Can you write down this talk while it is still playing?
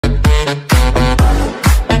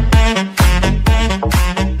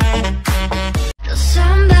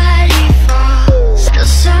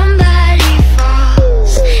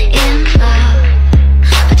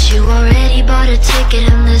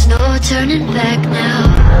back now.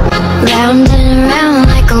 Round and round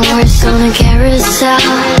like a horse on a carousel.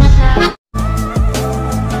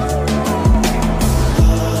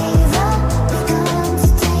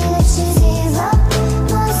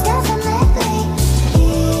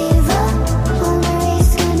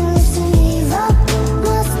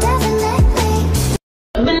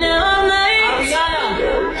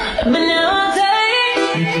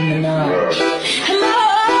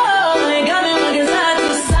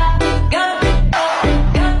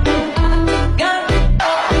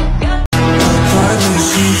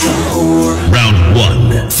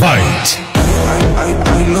 Fight!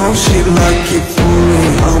 I know she like it for me.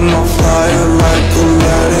 I'm a flyer like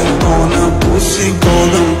Aladdin on a pussy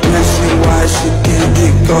golden blessing. Why she did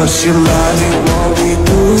it? Cause she lied it. What we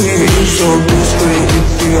do here is so discreet.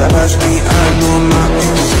 If you ask me, I know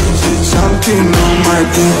nothing. It's something on my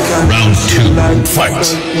dick. Round 2, fight!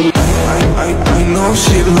 I know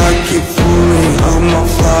she like it for me. I'm a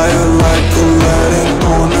flyer like Aladdin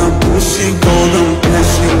on a pussy golden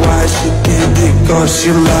blessing. Why she did it? Cause she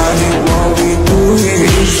lied it. What we do here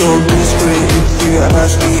is so discreet. If you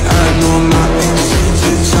ask me, I know nothing.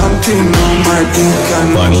 It's something on my dick. I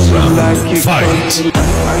know Final she round, like it. fight!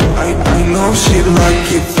 I know she like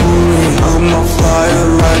it for me. I'm a flyer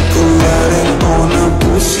like Aladdin on a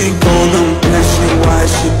pussy golden blessing. Why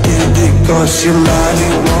she did it? Cause she lied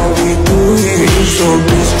it. What we do here is so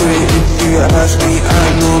discreet. If you ask me, I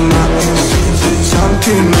know nothing. It's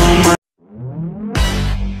something on my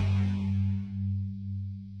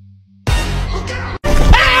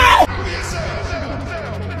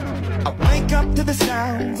up to the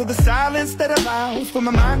sounds of the silence that allows for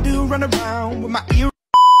my mind to run around with my ear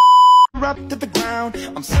up to the ground.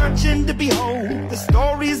 I'm searching to behold the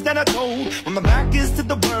stories that I told when my back is to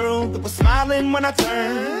the world that was smiling when I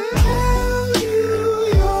turned. Tell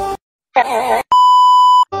you you're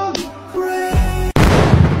great,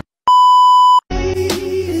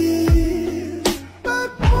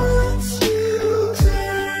 but once you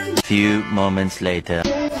turn. Few moments later.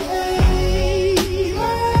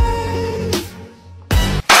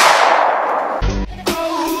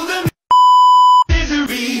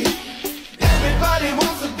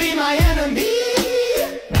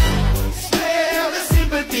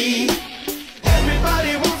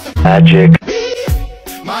 Magic.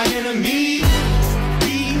 My enemy.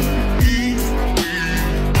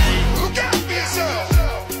 Look out for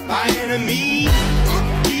yourself. My enemy.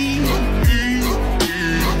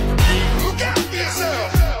 Look out for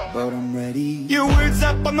yourself. But I'm ready. Your words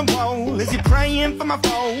up on the wall as you're praying for my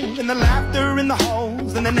phone, and the laughter in the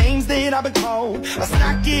halls and the names that I've been called. I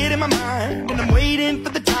stack it in my mind and I'm waiting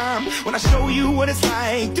for the time when I show you what it's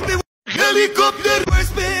like to be helicopter.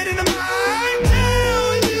 Worst bit in the mind.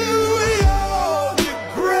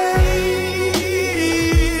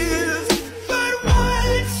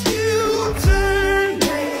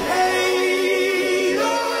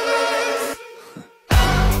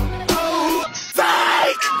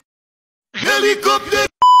 Helicopter.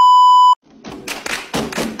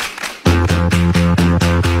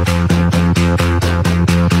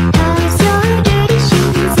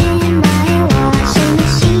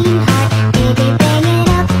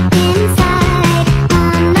 Inside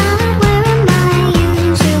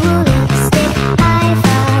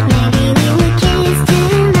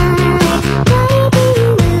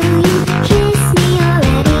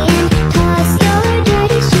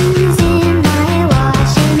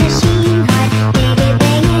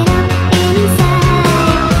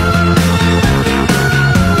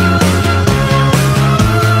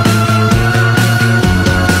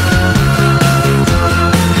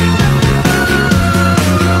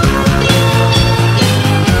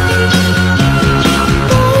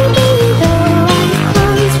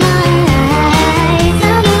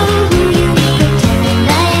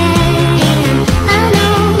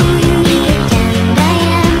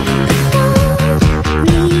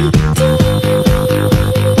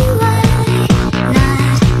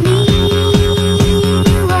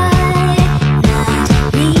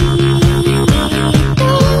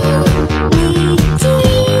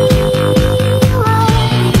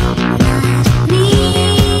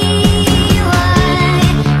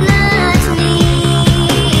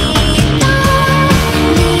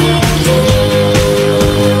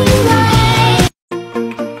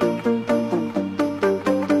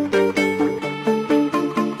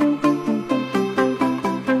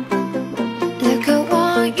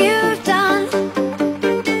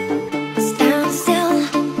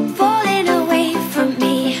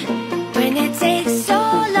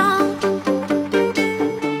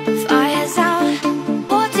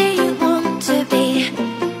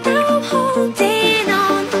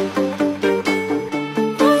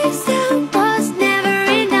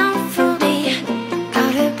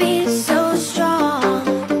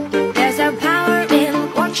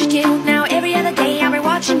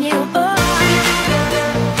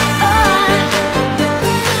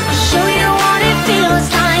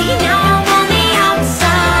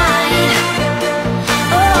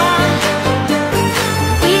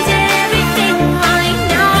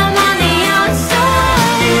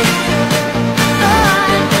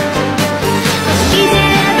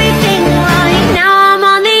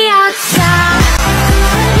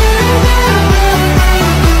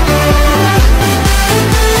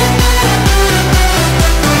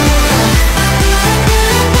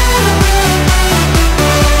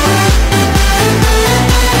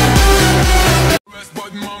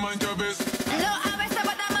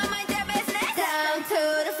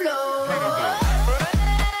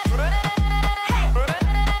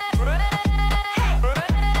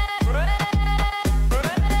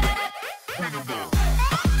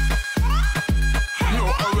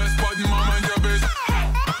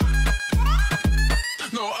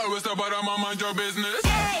your business.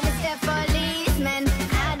 Hey, Mr. Policeman,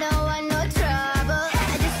 I don't want no trouble.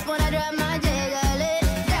 I just wanna drop my jiggle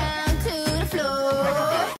down to the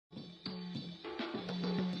floor.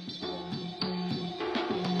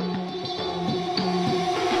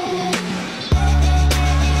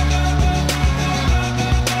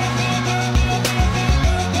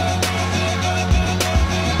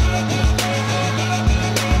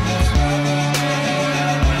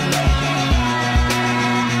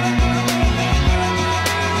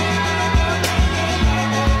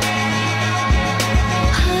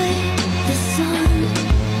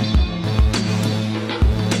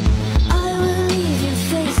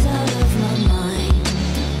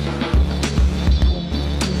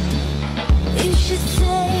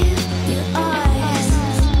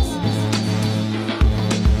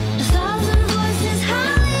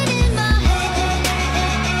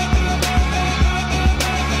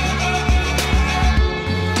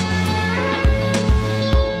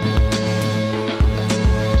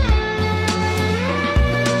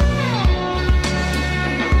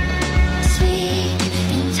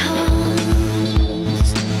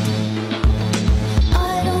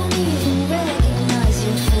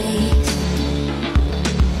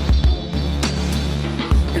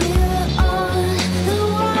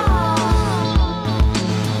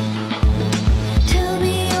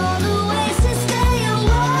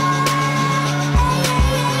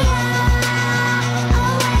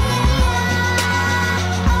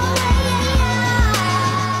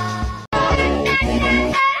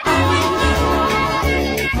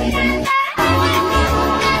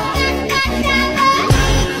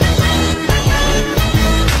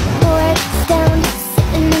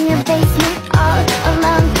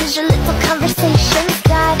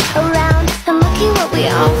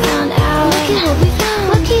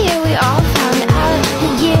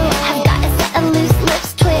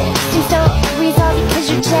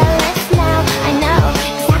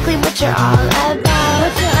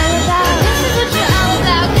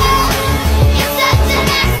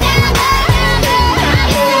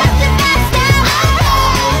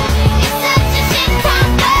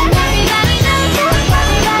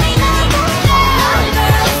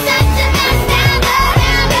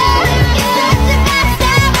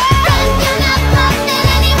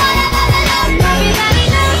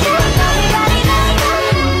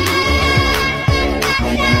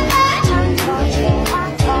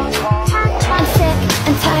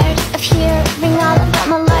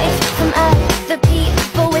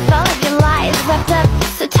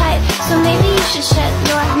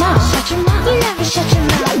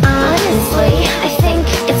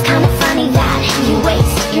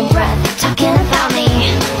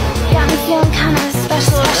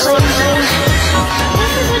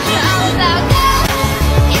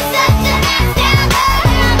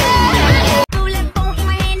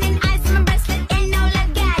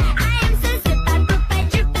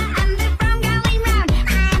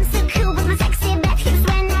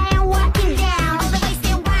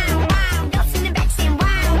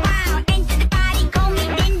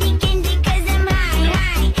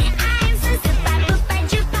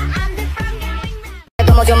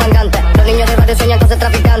 Los niños del barrio sueñan con ser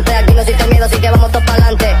traficantes. Aquí no existe miedo, así que vamos todos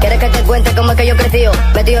pa'lante. ¿Quieres que te cuente cómo es que yo crecí?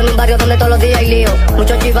 Metido en un barrio donde todos los días hay lío.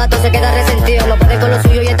 Muchos chivatos se quedan resentidos, no pueden con lo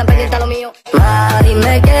suyo y están pendientes a lo mío. Ma,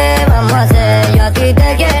 dime qué vamos a hacer, yo a ti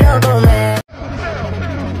te quiero comer.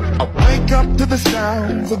 I wake up to the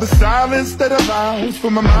sounds of the silence that allows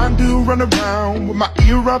for my mind to run around with my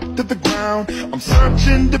ear up to the ground. I'm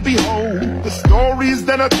searching to behold the stories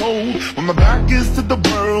that I told when my back is to the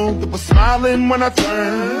world that was smiling when I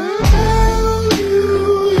turned. Tell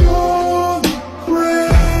you you're the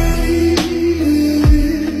greatest,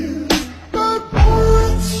 but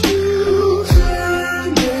once you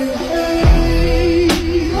turn your head,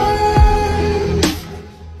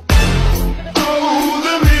 oh,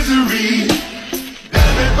 the misery.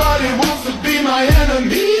 Everybody wants to be my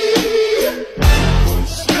enemy.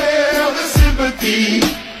 Spare the sympathy.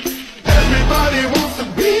 Everybody wants to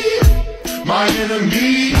be my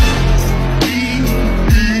enemy.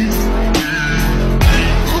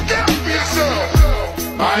 Look out for yourself.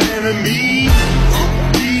 My enemy.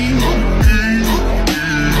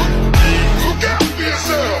 Look out for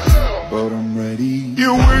yourself. But I'm ready.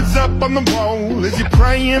 Your words up on the wall as you're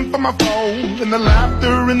praying for my phone, and the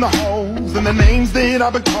laughter in the halls and the names that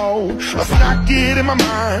I've been called. I stack it in my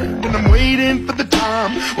mind and I'm waiting for the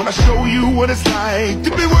time when I show you what it's like to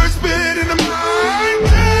be worse fit in the mind.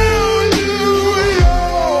 Tell you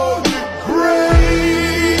you're the greatest,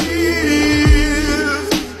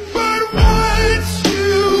 but once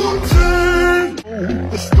you turn,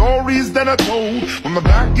 the stories that I told when my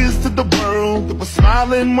back is to the world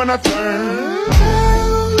falling when I turn.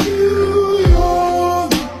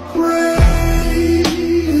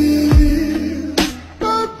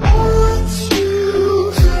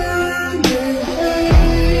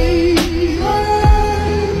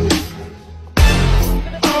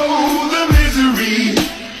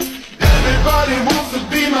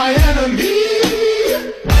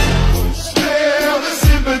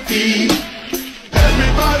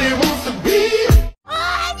 Everybody wants to be.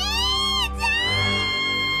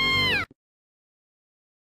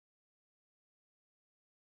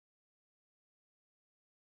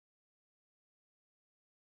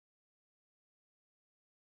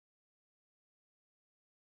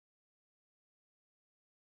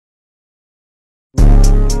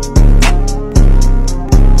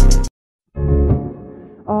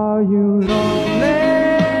 Are you lonely?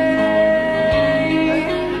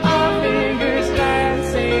 Our fingers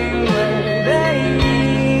dancing where they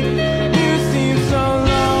meet. You seem so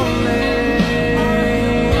lonely.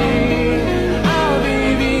 I'll be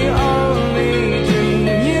the only dream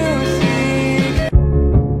you seek.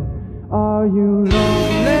 Are you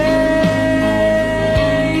lonely?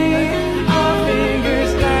 Our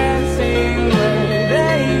fingers dancing where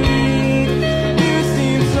they meet. You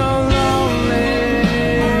seem so lonely.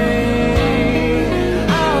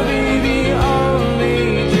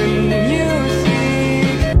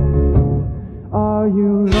 Are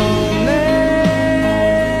you lonely?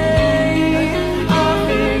 Our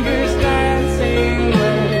fingers dancing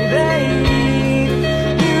where they meet.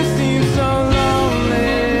 You seem so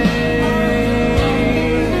lonely.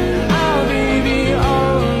 I'll be the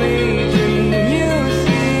only dream you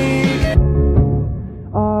seek.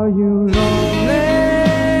 Are you lonely?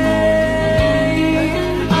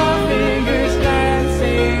 Our fingers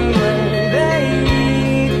dancing where they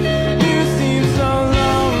meet. You seem so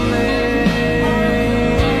lonely.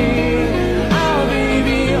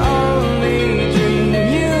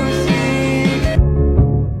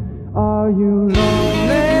 Are you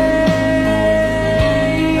lonely?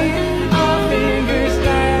 Our fingers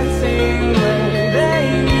dancing where they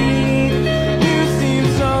meet. You seem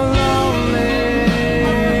so lonely.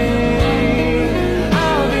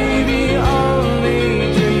 I'll be the only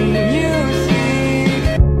dream you seek.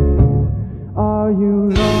 Are you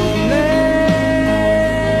lonely?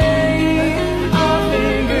 Our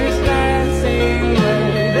fingers dancing where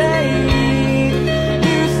they meet.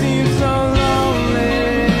 You seem so lonely.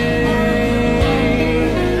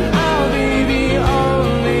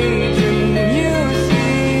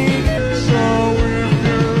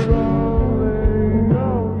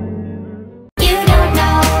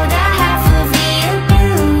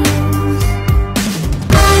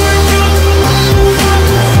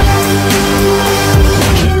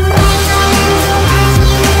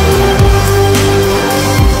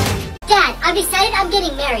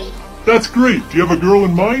 That's great. Do you have a girl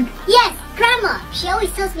in mind? Yes, Grandma. She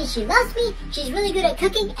always tells me she loves me, she's really good at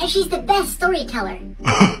cooking, and she's the best storyteller.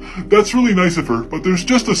 That's really nice of her, but there's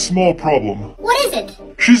just a small problem. What is it?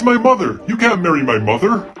 She's my mother. You can't marry my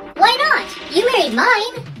mother. Why not? You married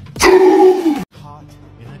mine. Caught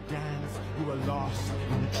in a dance, you are lost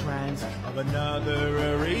in the trance of another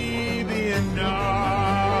Arabian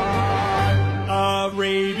night.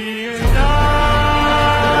 Arabian night,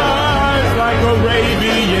 like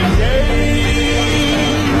Arabian days.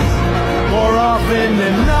 More often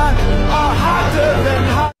than not, are hotter than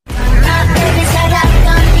hot.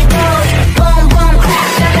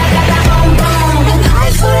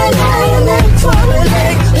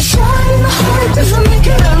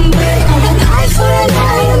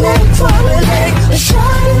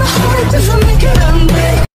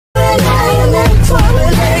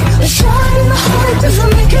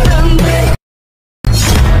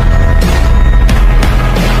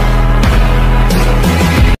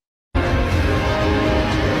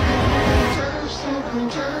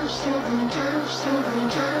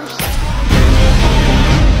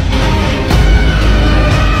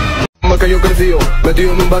 Que yo crecí,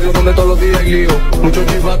 metido en un barrio donde todos los días hay lío. Muchos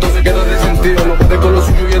chivatos se quedan resentidos, no puede con lo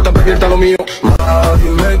suyo y está pendiente a lo mío.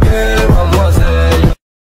 Dime qué vamos a hacer.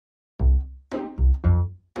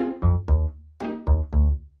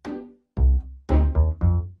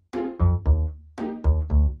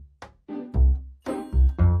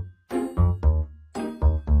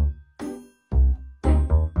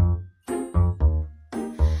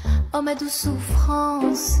 Oh ma douce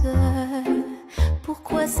souffrance,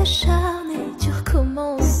 pourquoi s'acharner, tu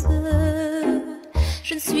recommences.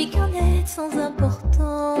 Je ne suis qu'un être sans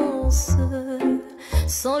importance.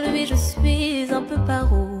 Sans lui je suis un peu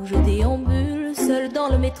paro. Je déambule seul dans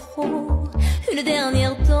le métro. Une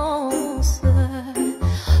dernière danse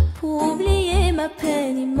pour oublier ma ma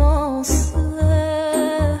peine immense.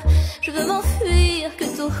 Je veux m'enfuir, que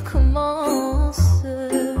tout recommence.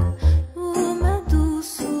 Oh, ma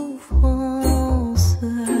douce souffrance.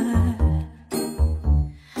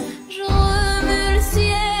 Je remue le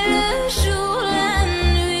ciel, le jour, la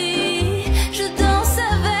nuit. Je danse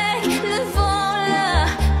avec le vent, la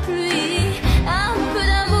pluie. Un peu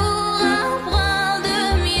d'amour, un brin de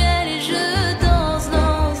miel. Et je danse,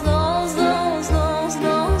 danse, danse, danse, danse,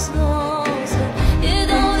 danse, danse. Et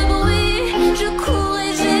dans le bruit, je cours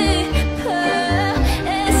et j'ai peur.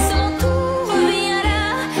 Et c'est mon tour, revient la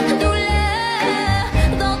douleur.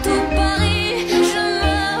 Dans tout Paris, je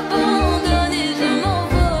m'abandonne et je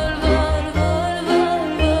m'envole, vol, vol, vol,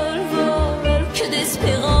 vol, vol. Que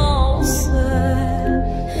d'espérance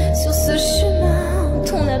sur ce chemin,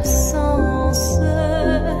 ton absence.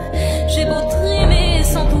 J'ai beau trimer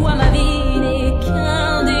sans toi, ma vie n'est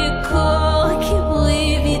qu'un décor qui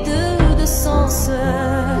brille vide de sens.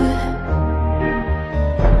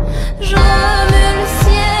 Je remue le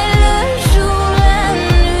ciel, le jour, la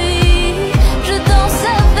nuit. Je danse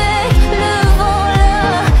avec le vent, la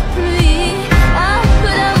pluie. Un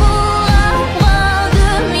peu d'amour, un brin de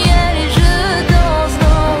miel. Et je danse,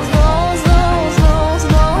 danse, danse, danse, danse,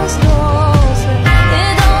 danse, danse.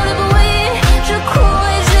 Et dans le bruit, je cours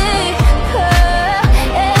et j'ai peur.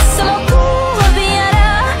 Et c'est mon tour, revient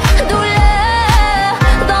la douleur.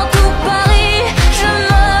 Dans tout Paris, je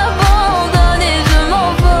m'abandonne et je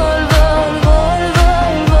m'envole, vol,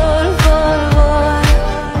 vol, vol, vol, vol, vol.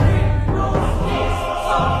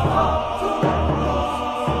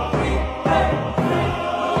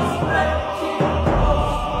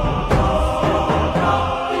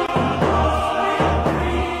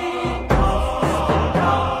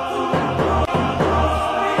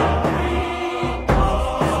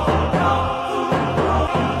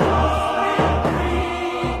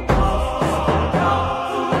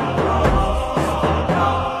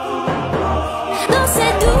 Dans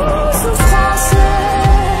cette douce souffrance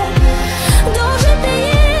dont j'ai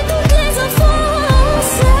payé toutes les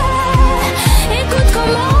offenses. Écoute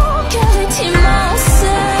comme mon cœur est immense.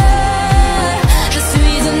 Je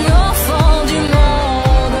suis un enfant du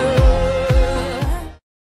monde.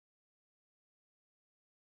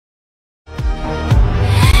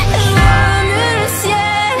 Je remue le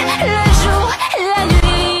ciel, le jour, la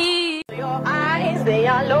nuit. Your eyes, they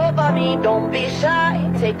all over me, don't be shy.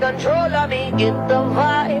 Take control of me, get the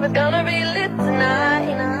vibe. It's gonna be lit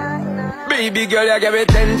tonight. Baby girl, you give me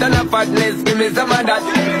 10 ton of fatness, give me some of that.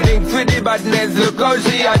 Thinks with the badness, look how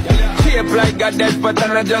she hot. Shape like a death, but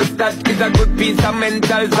I'm not just that. It's a good piece of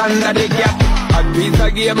mental under the cap. A piece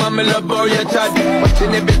of game, I'm love how you chat.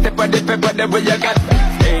 Watching every step of the paper, the way you got.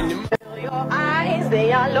 Your eyes,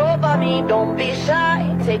 they all over me, don't be shy.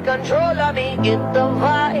 Take control of me, get the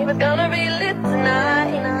vibe. It's gonna be lit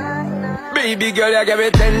tonight. Baby girl, you give me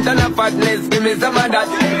 10 ton of fatness, give me some of that.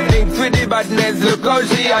 Thinks with the badness, look how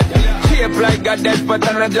she hot. Shape like a death, but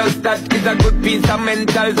I'm not just that. It's a good piece of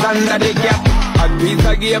mental under the cap. A piece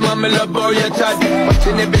of game, I'm love how you chat.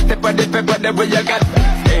 Watching every step of the paper, the way you got.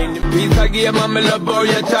 Any piece of game, I'm love how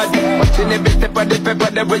you chat. Watching every step of the paper,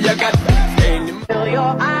 the way you got. Feel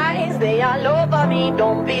your eyes, they all over me,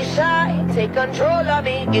 don't be shy. Take control of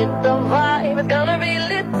me, get the vibe. It's gonna be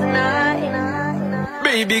lit tonight.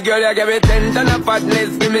 Baby girl, you give me 10 ton of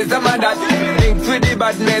fatness, give me some of that. Thinks with the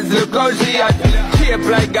badness, look how she hot. Shape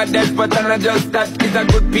like a death, but I'm not just that. It's a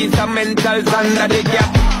good piece of mental under the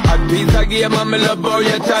cap. A piece of game, I'm love how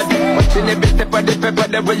you chat. Watching every step of the paper,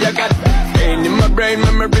 the way you got. Ain't in my brain,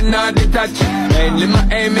 memory not detached. Mainly my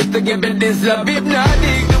aim is to give it this love. If not,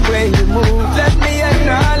 dig the way you move. Let me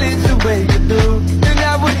acknowledge the way you do. Then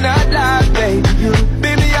I would not lie, baby. You,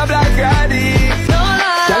 baby, I'm like God.